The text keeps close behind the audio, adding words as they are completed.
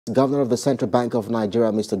Governor of the Central Bank of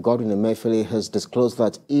Nigeria, Mr. Godwin Emefiele, has disclosed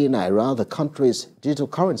that eNaira, the country's digital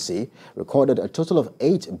currency, recorded a total of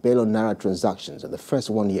 8 billion naira transactions in the first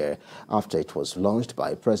 1 year after it was launched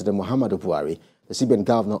by President Muhammadu Buhari. The CBN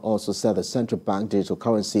governor also said the central bank digital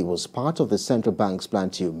currency was part of the central bank's plan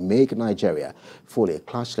to make Nigeria fully a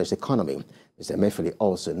cashless economy. Mr. Emefiele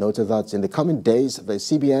also noted that in the coming days, the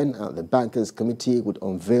CBN and the Bankers Committee would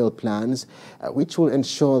unveil plans which will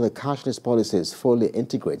ensure the cashless policy is fully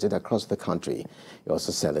integrated across the country. He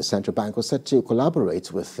also said the central bank was set to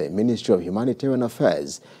collaborate with the Ministry of Humanitarian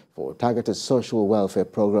Affairs for targeted social welfare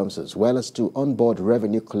programs as well as to onboard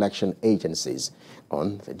revenue collection agencies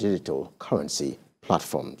on the digital currency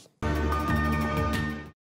platforms.